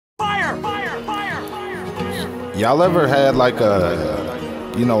Y'all ever had like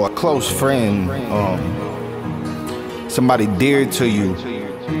a, you know, a close friend, somebody dear to you,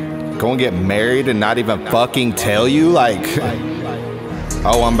 go and get married and not even fucking tell you? Like,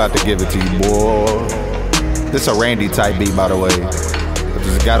 oh, I'm about to give it to you, boy. This a Randy type beat, by the way. I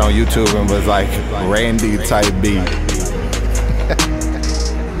just got on YouTube and was like, Randy type beat.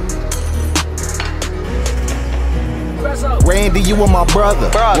 Randy, you were my brother.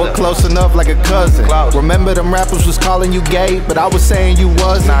 We're close enough like a cousin. Remember them rappers was calling you gay, but I was saying you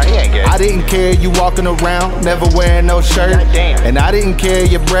wasn't. Nah, he ain't gay. I didn't care you walking around, never wearing no shirt. And I didn't care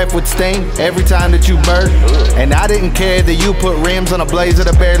your breath would stink every time that you burped. And I didn't care that you put rims on a blazer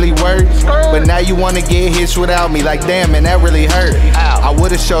that barely worked. But now you wanna get hitched without me, like damn man, that really hurt. I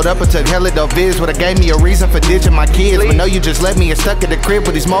would've showed up and took hella dope vids, would've gave me a reason for ditching my kids. But no, you just let me get stuck at the crib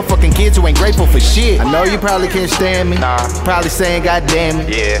with these motherfucking kids who ain't grateful for shit. I know you probably can't stand me. Probably saying God damn it.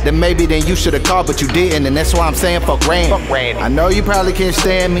 Yeah. Then maybe then you should've called but you didn't, and that's why I'm saying fuck Randy. Fuck Randy. I know you probably can't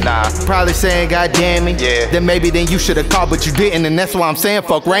stand me. Probably saying God damn it. Yeah. Then maybe then you should've called but you didn't, and that's why I'm saying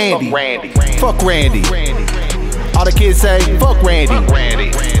fuck Randy. Fuck Randy. Fuck Randy. All the kids say fuck Randy. Fuck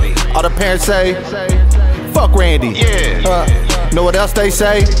Randy. All the parents say fuck Randy. Yeah. Know what else they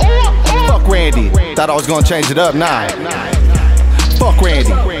say? Fuck Randy. Thought I was gonna change it up. Nah. Fuck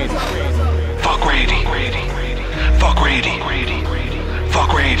Randy. Fuck Randy. Fuck Randy.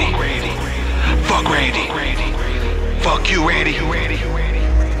 Fuck Randy. Fuck Randy. Fuck you, Randy.